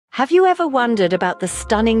Have you ever wondered about the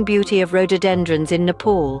stunning beauty of rhododendrons in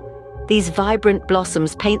Nepal? These vibrant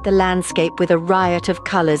blossoms paint the landscape with a riot of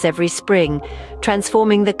colors every spring,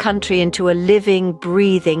 transforming the country into a living,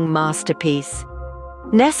 breathing masterpiece.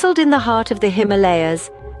 Nestled in the heart of the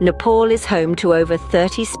Himalayas, Nepal is home to over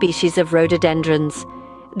 30 species of rhododendrons.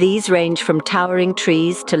 These range from towering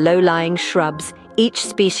trees to low-lying shrubs, each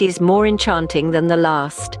species more enchanting than the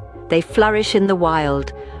last. They flourish in the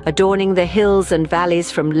wild, adorning the hills and valleys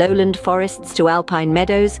from lowland forests to alpine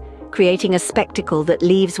meadows, creating a spectacle that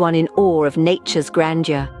leaves one in awe of nature's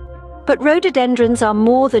grandeur. But rhododendrons are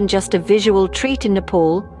more than just a visual treat in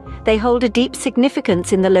Nepal. They hold a deep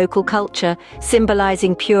significance in the local culture,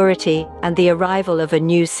 symbolizing purity and the arrival of a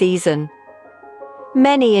new season.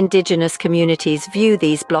 Many indigenous communities view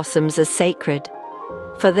these blossoms as sacred.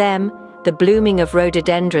 For them, the blooming of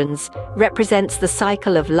rhododendrons represents the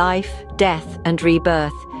cycle of life, death, and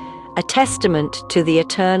rebirth, a testament to the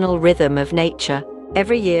eternal rhythm of nature.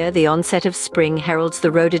 Every year, the onset of spring heralds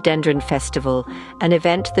the Rhododendron Festival, an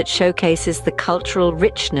event that showcases the cultural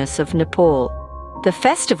richness of Nepal. The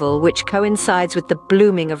festival, which coincides with the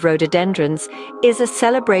blooming of rhododendrons, is a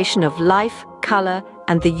celebration of life, color,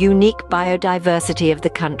 and the unique biodiversity of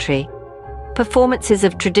the country. Performances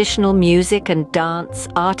of traditional music and dance,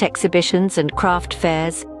 art exhibitions and craft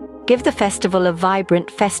fairs give the festival a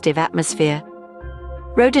vibrant, festive atmosphere.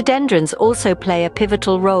 Rhododendrons also play a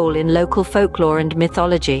pivotal role in local folklore and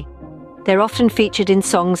mythology. They're often featured in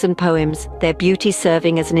songs and poems, their beauty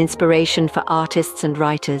serving as an inspiration for artists and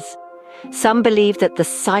writers. Some believe that the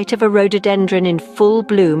sight of a rhododendron in full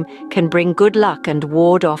bloom can bring good luck and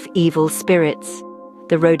ward off evil spirits.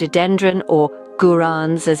 The rhododendron, or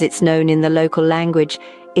gurans as it's known in the local language,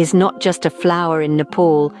 is not just a flower in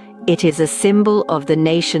Nepal. It is a symbol of the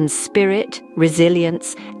nation's spirit,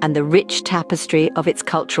 resilience, and the rich tapestry of its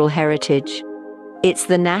cultural heritage. It's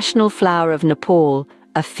the national flower of Nepal,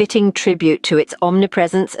 a fitting tribute to its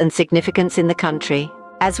omnipresence and significance in the country.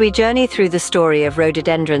 As we journey through the story of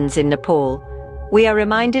rhododendrons in Nepal, we are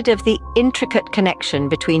reminded of the intricate connection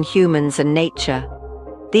between humans and nature.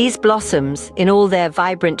 These blossoms, in all their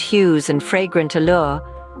vibrant hues and fragrant allure,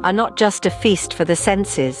 are not just a feast for the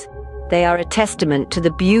senses. They are a testament to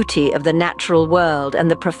the beauty of the natural world and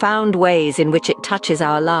the profound ways in which it touches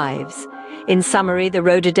our lives. In summary, the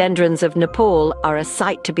rhododendrons of Nepal are a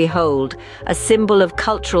sight to behold, a symbol of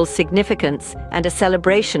cultural significance and a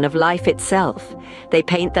celebration of life itself. They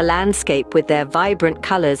paint the landscape with their vibrant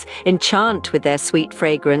colors, enchant with their sweet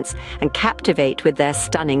fragrance, and captivate with their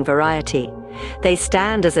stunning variety. They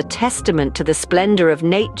stand as a testament to the splendor of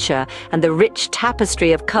nature and the rich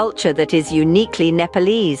tapestry of culture that is uniquely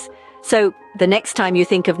Nepalese. So, the next time you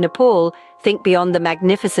think of Nepal, think beyond the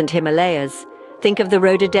magnificent Himalayas. Think of the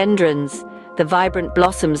rhododendrons, the vibrant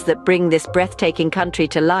blossoms that bring this breathtaking country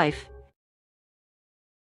to life.